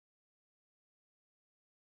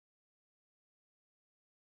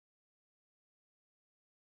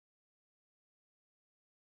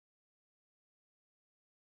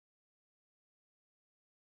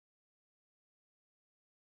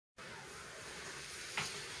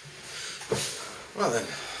Well then,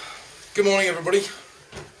 good morning everybody,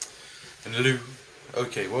 and hello.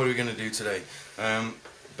 Okay, what are we going to do today?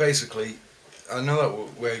 Basically, I know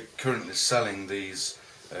that we're currently selling these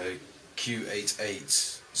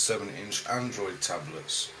Q88 7-inch Android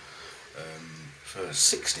tablets for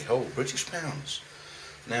 60 whole British pounds.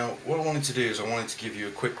 Now, what I wanted to do is I wanted to give you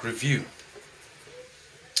a quick review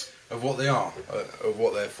of what they are, of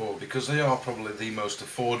what they're for, because they are probably the most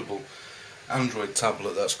affordable Android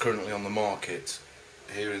tablet that's currently on the market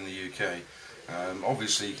here in the UK.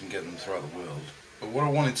 Obviously you can get them throughout the world, but what I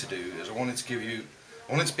wanted to do is I wanted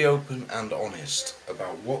to be open and honest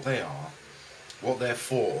about what they are, what they're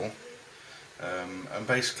for, and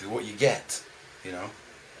basically what you get, you know,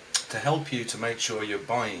 to help you to make sure you're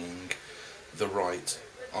buying the right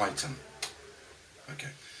item.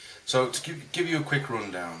 Okay, so to give you a quick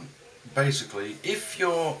rundown, basically, if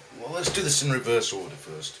you're, well, let's do this in reverse order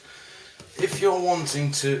first. If you're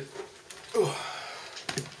wanting to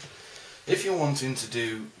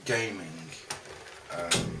do gaming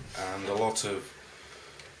and a lot of,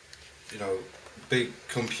 you know, big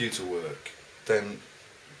computer work, then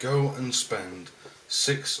go and spend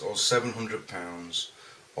 £600 or £700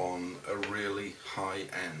 on a really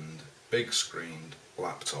high-end, big-screened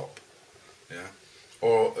laptop, yeah,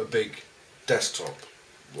 or a big desktop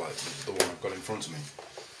like the one I've got in front of me.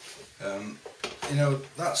 You know,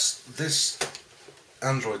 this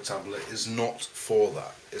Android tablet is not for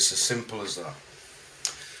that. It's as simple as that.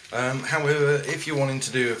 However, if you're wanting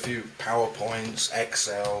to do a few PowerPoints,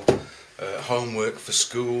 Excel, homework for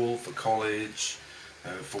school, for college,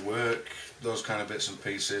 for work, those kind of bits and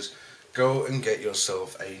pieces, go and get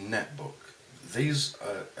yourself a netbook. These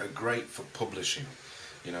are great for publishing.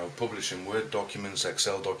 You know, publishing Word documents,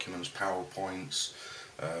 Excel documents, PowerPoints,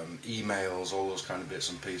 emails, all those kind of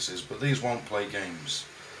bits and pieces, but these won't play games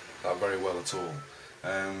that very well at all.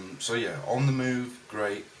 So yeah, on the move,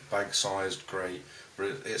 great, bag sized, great,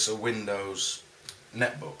 but it's a Windows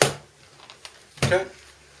netbook. Okay,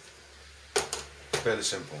 fairly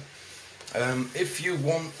simple. If you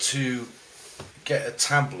want to get a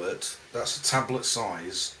tablet that's a tablet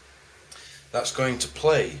size, that's going to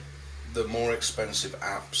play the more expensive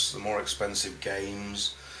apps, the more expensive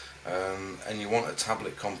games, and you want a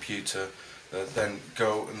tablet computer, then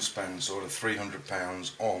go and spend sort of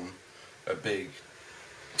 £300 on a big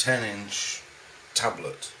 10-inch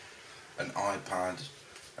tablet, an iPad,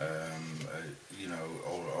 you know,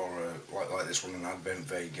 or like this one, an Advent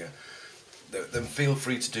Vega. Then feel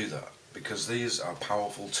free to do that, because these are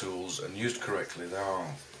powerful tools, and used correctly they are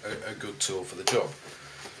a good tool for the job.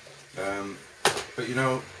 But you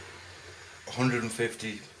know,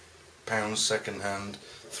 £150 second hand,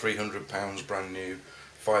 £300 brand new,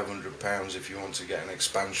 £500 if you want to get an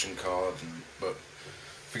expansion card, but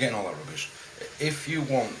forgetting all that rubbish. If you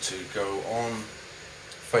want to go on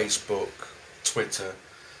Facebook, Twitter,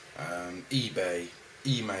 eBay,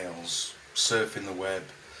 emails, surfing the web,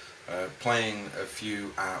 playing a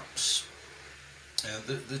few apps,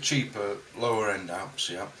 the cheaper, lower end apps,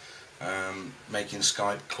 yeah, making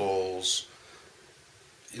Skype calls,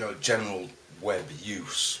 you know, general web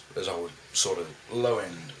use, as I would sort of low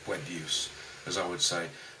end web use, as I would say,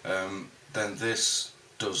 then this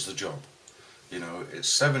does the job. You know, it's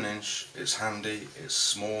 7-inch, it's handy, it's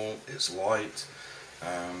small, it's light.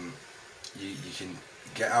 You can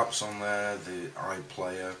get apps on there, the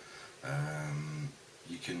iPlayer.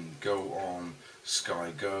 You can go on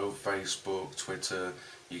Sky Go, Facebook, Twitter.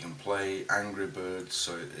 You can play Angry Birds,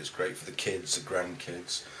 so it's great for the kids, the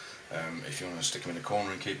grandkids. If you want to stick them in a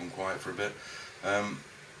corner and keep them quiet for a bit.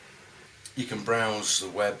 You can browse the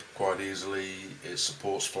web quite easily. It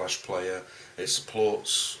supports Flash Player, it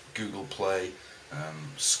supports Google Play,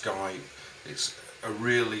 Skype. It's a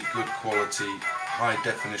really good quality, high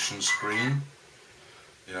definition screen.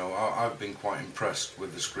 You know, I've been quite impressed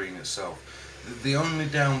with the screen itself. The only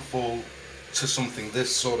downfall to something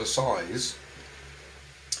this sort of size,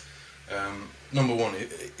 number one,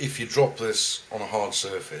 if you drop this on a hard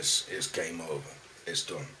surface, it's game over. It's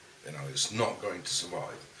done. You know, it's not going to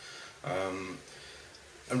survive.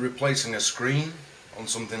 And replacing a screen on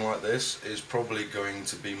something like this is probably going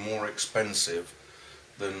to be more expensive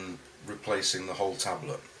than replacing the whole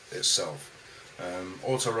tablet itself.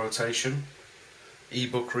 Auto rotation,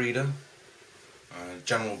 ebook reader,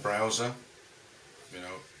 general browser, you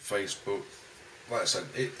know, Facebook. Like I said,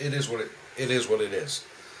 it is what it is.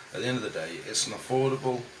 At the end of the day, it's an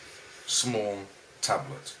affordable, small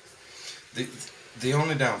tablet. The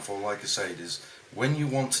only downfall, like I said, is when you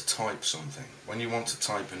want to type something, when you want to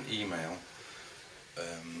type an email,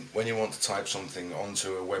 when you want to type something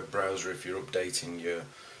onto a web browser, if you're updating your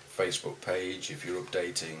Facebook page, if you're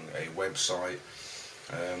updating a website,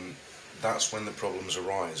 that's when the problems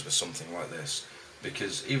arise with something like this.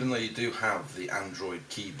 Because even though you do have the Android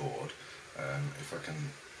keyboard, if I can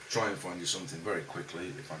try and find you something very quickly,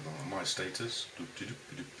 if I go on my status,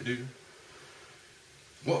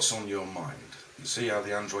 what's on your mind? You see how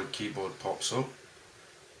the Android keyboard pops up?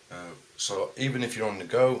 So even if you're on the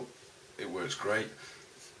go, it works great.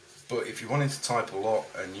 But if you wanted to type a lot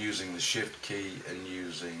and using the shift key and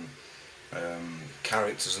using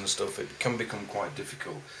characters and stuff, it can become quite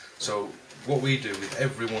difficult. So what we do with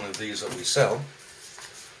every one of these that we sell,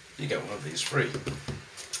 you get one of these free.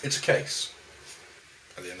 It's a case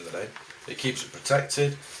at the end of the day. It keeps it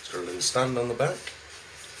protected. It's got a little stand on the back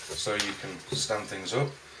so you can stand things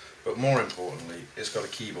up, but more importantly it's got a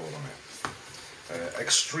keyboard on it.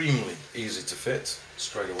 Extremely easy to fit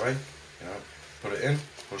straight away. You know, put it in,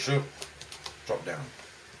 push up, drop down.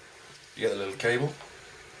 You get the little cable,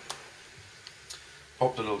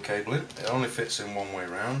 pop the little cable in. It only fits in one way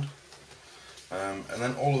round, and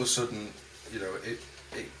then all of a sudden, you know, it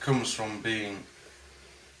comes from being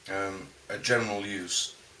a general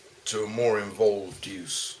use to a more involved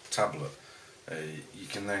use tablet. You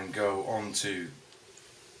can then go on to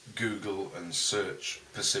Google and search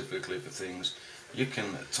specifically for things. You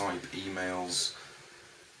can type emails,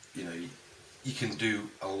 you know, you can do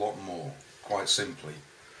a lot more quite simply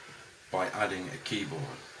by adding a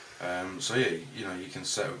keyboard. So yeah, you know, you can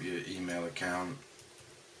set up your email account,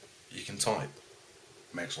 you can type,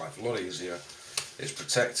 makes life a lot easier. It's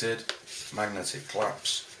protected, magnetic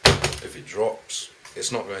clamps. If it drops,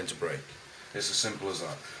 it's not going to break. It's as simple as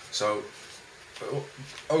that. So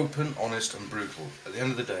open, honest and brutal. At the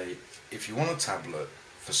end of the day, if you want a tablet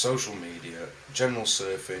for social media, general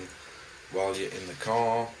surfing, while you're in the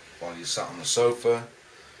car, while you're sat on the sofa,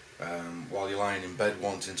 while you're lying in bed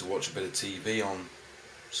wanting to watch a bit of TV on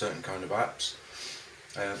certain kind of apps,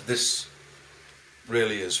 this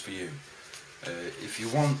really is for you. If you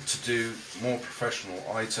want to do more professional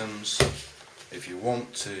items, if you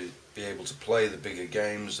want to be able to play the bigger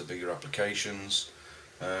games, the bigger applications,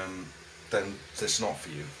 then this is not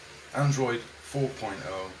for you. Android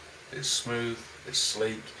 4.0 is smooth, it's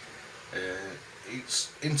sleek,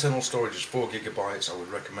 its internal storage is 4 GB. I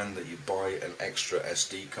would recommend that you buy an extra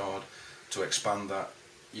SD card to expand that.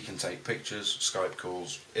 You can take pictures, Skype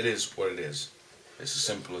calls. It is what it is. It's as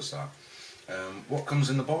simple as that. What comes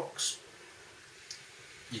in the box?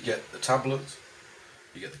 You get the tablet,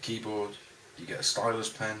 you get the keyboard, you get a stylus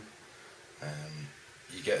pen,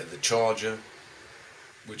 you get the charger,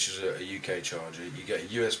 which is a UK charger. You get a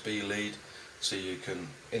USB lead so you can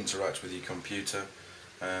interact with your computer,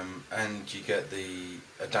 and you get the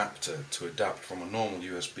adapter to adapt from a normal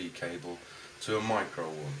USB cable to a micro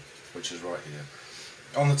one, which is right here.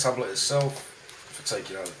 On the tablet itself, if I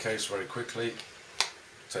take it out of the case very quickly,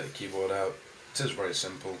 take the keyboard out, it is very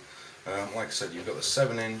simple. Like I said, you've got the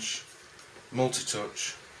 7-inch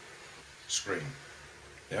multi-touch screen,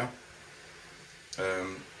 yeah.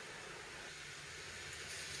 On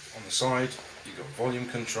the side you've got volume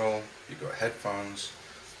control, you've got headphones.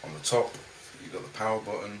 On the top you've got the power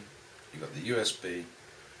button, you've got the USB,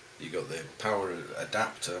 you've got the power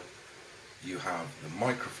adapter, you have the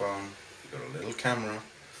microphone, you've got a little camera.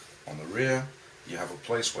 On the rear you have a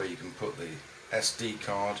place where you can put the SD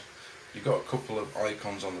card. You've got a couple of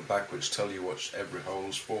icons on the back which tell you what every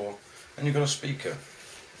hole's for, and you've got a speaker.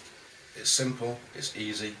 It's simple, it's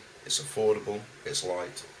easy, it's affordable, it's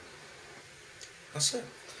light. That's it.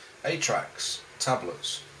 atrax.pw,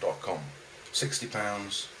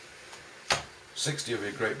 £60, 60 of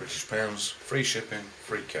your Great British pounds, free shipping,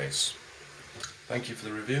 free case. Thank you for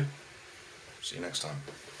the review. See you next time.